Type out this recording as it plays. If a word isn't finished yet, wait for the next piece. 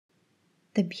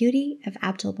The Beauty of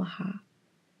Abdu'l-Baha,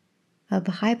 a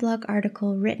Baha'i Blog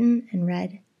article written and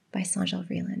read by Sonjel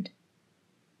Vreeland.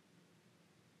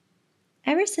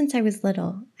 Ever since I was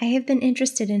little, I have been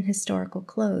interested in historical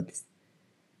clothes,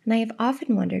 and I have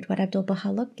often wondered what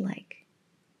Abdu'l-Baha looked like.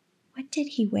 What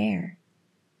did he wear?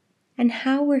 And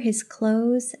how were his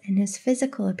clothes and his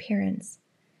physical appearance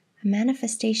a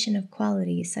manifestation of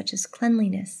qualities such as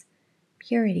cleanliness,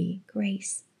 purity,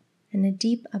 grace, and a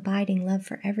deep, abiding love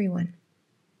for everyone?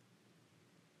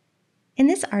 In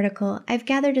this article, I've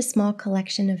gathered a small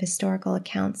collection of historical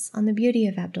accounts on the beauty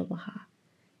of Abdu'l-Baha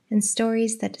and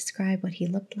stories that describe what he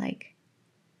looked like.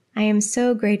 I am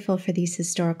so grateful for these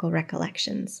historical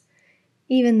recollections,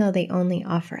 even though they only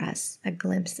offer us a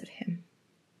glimpse of him.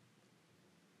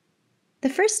 The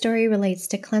first story relates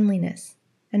to cleanliness,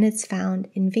 and it's found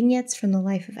in vignettes from the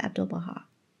life of Abdu'l-Baha.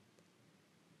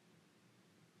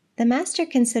 The master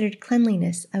considered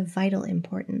cleanliness of vital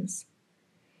importance.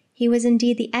 He was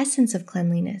indeed the essence of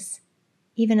cleanliness,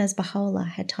 even as Baha'u'llah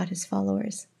had taught his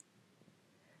followers.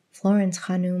 Florence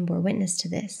Khanum bore witness to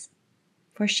this,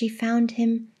 for she found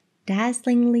him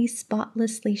dazzlingly,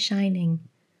 spotlessly shining,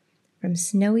 from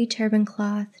snowy turban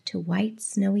cloth to white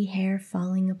snowy hair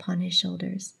falling upon his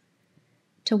shoulders,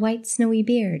 to white snowy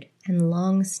beard and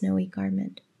long snowy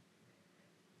garment.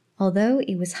 Although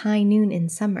it was high noon in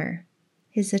summer,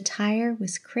 his attire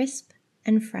was crisp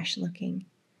and fresh-looking,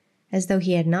 as though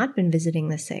he had not been visiting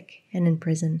the sick and in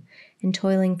prison and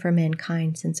toiling for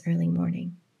mankind since early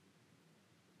morning.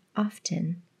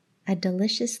 Often, a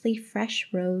deliciously fresh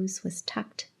rose was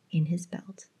tucked in his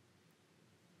belt.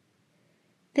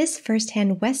 This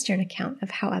first-hand Western account of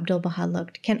how Abdu'l-Baha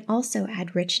looked can also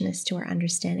add richness to our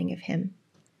understanding of him.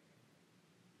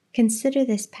 Consider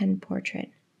this pen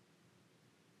portrait.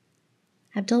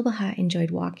 Abdu'l-Baha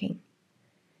enjoyed walking.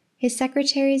 His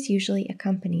secretaries usually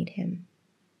accompanied him.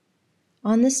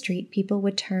 On the street, people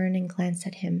would turn and glance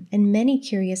at him, and many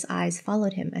curious eyes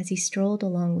followed him as he strolled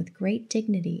along with great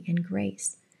dignity and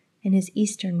grace in his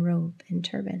Eastern robe and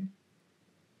turban.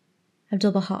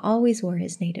 Abdu'l-Baha always wore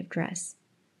his native dress,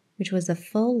 which was a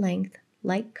full-length,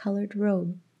 light-colored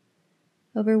robe,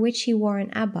 over which he wore an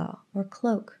abba, or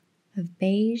cloak, of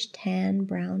beige, tan,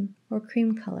 brown, or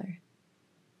cream color.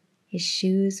 His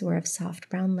shoes were of soft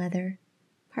brown leather,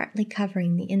 partly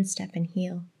covering the instep and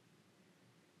heel.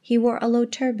 He wore a low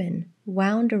turban,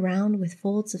 wound around with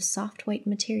folds of soft white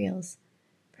materials,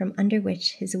 from under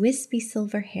which his wispy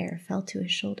silver hair fell to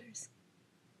his shoulders.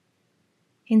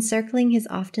 Encircling his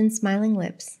often smiling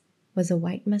lips was a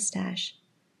white mustache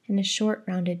and a short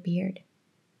rounded beard.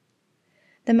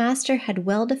 The master had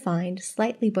well-defined,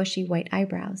 slightly bushy white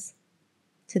eyebrows.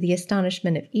 To the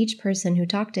astonishment of each person who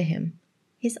talked to him,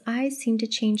 his eyes seemed to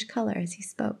change color as he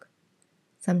spoke.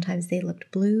 Sometimes they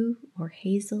looked blue or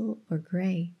hazel or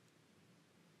gray.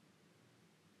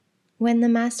 When the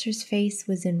master's face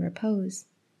was in repose,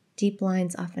 deep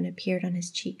lines often appeared on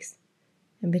his cheeks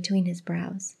and between his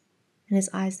brows, and his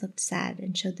eyes looked sad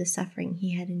and showed the suffering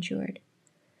he had endured.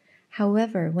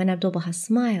 However, when Abdu'l-Baha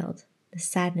smiled, the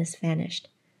sadness vanished,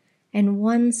 and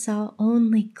one saw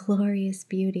only glorious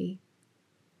beauty.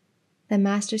 The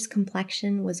master's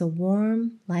complexion was a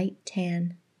warm, light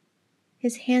tan.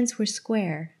 His hands were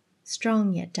square,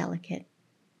 strong yet delicate.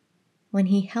 When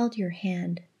he held your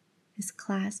hand, his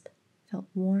clasp felt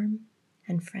warm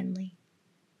and friendly.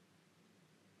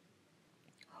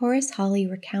 Horace Hawley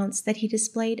recounts that he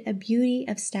displayed a beauty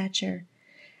of stature,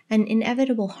 an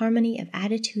inevitable harmony of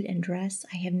attitude and dress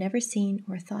I have never seen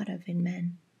or thought of in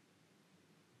men.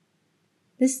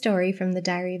 This story from the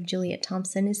diary of Juliet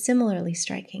Thompson is similarly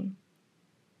striking.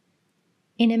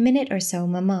 In a minute or so,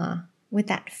 Mama, with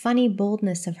that funny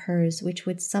boldness of hers which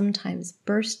would sometimes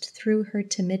burst through her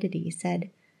timidity, said,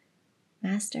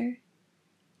 "Master,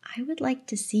 I would like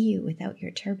to see you without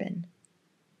your turban."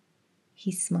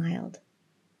 He smiled.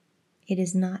 "It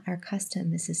is not our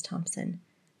custom, Mrs. Thompson,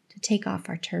 to take off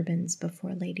our turbans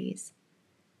before ladies.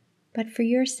 But for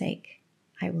your sake,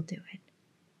 I will do it."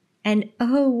 And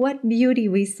oh, what beauty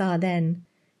we saw then!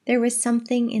 There was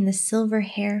something in the silver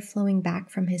hair flowing back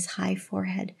from his high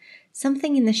forehead,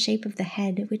 something in the shape of the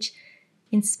head which,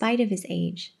 in spite of his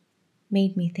age,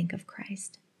 made me think of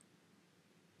Christ.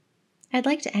 I'd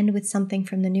like to end with something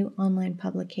from the new online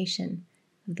publication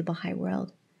of the Baha'i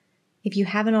World. If you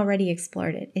haven't already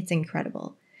explored it, it's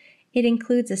incredible. It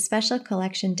includes a special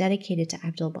collection dedicated to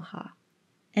Abdu'l-Baha,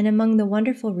 and among the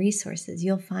wonderful resources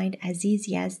you'll find Aziz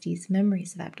Yazdi's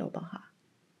Memories of Abdu'l-Baha.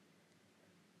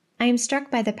 I am struck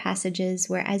by the passages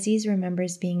where Aziz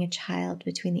remembers being a child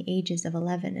between the ages of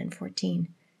 11 and 14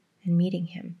 and meeting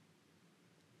him.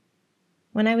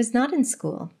 "When I was not in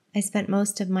school, I spent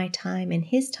most of my time in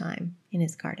his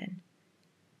garden.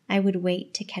 I would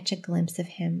wait to catch a glimpse of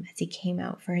him as he came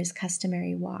out for his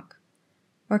customary walk,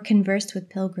 or conversed with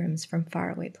pilgrims from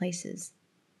faraway places.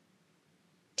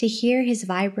 To hear his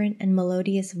vibrant and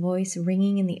melodious voice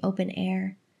ringing in the open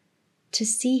air, to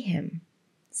see him,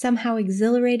 somehow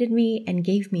exhilarated me and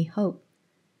gave me hope.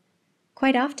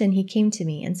 Quite often he came to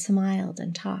me and smiled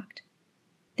and talked.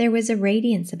 There was a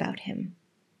radiance about him,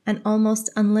 an almost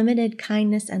unlimited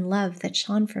kindness and love that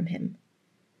shone from him.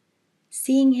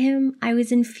 Seeing him, I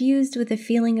was infused with a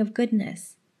feeling of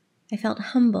goodness. I felt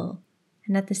humble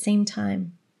and at the same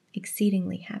time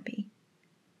exceedingly happy.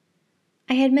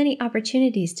 I had many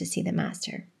opportunities to see the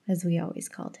Master, as we always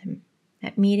called him,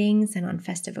 at meetings and on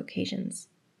festive occasions.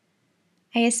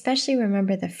 I especially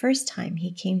remember the first time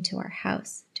he came to our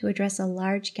house to address a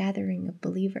large gathering of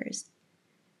believers.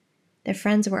 The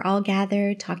friends were all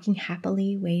gathered, talking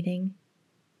happily, waiting.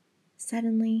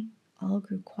 Suddenly, all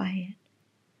grew quiet.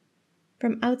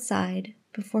 From outside,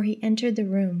 before he entered the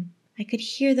room, I could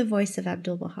hear the voice of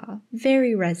Abdu'l-Baha,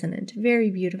 very resonant, very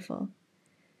beautiful.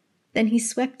 Then he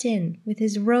swept in, with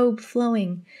his robe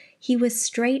flowing. He was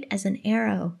straight as an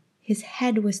arrow. His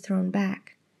head was thrown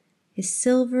back. His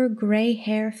silver gray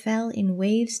hair fell in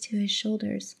waves to his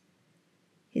shoulders.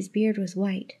 His beard was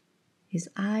white. His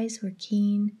eyes were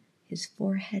keen, his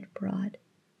forehead broad.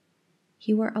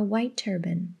 He wore a white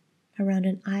turban around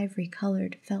an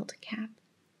ivory-colored felt cap.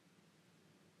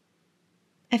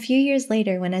 A few years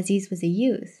later, when Aziz was a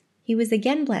youth, he was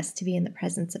again blessed to be in the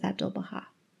presence of Abdu'l-Baha.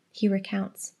 He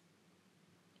recounts,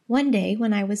 "One day,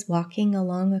 when I was walking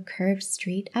along a curved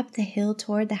street up the hill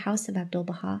toward the house of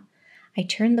Abdu'l-Baha, I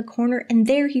turned the corner and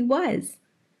there he was!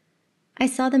 I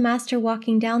saw the Master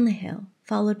walking down the hill,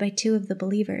 followed by two of the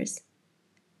believers.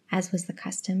 As was the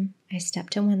custom, I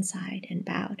stepped to one side and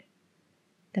bowed.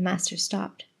 The Master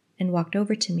stopped and walked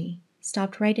over to me,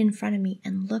 stopped right in front of me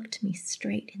and looked me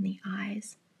straight in the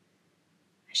eyes.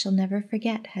 I shall never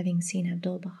forget having seen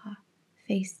Abdu'l-Baha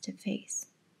face to face."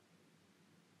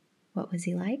 What was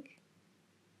he like?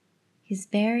 His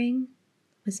bearing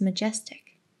was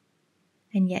majestic,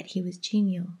 and yet he was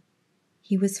genial.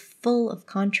 He was full of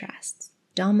contrasts,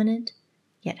 dominant,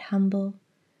 yet humble,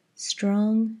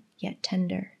 strong, yet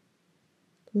tender,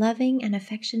 loving and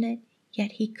affectionate,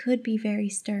 yet he could be very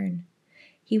stern.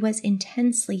 He was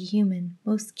intensely human,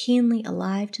 most keenly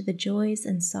alive to the joys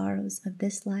and sorrows of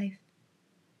this life.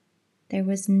 There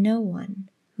was no one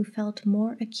who felt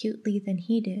more acutely than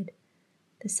he did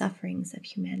the sufferings of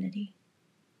humanity.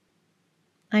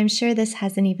 I'm sure this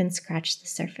hasn't even scratched the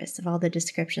surface of all the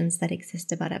descriptions that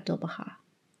exist about Abdu'l-Baha,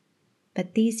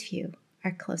 but these few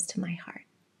are close to my heart.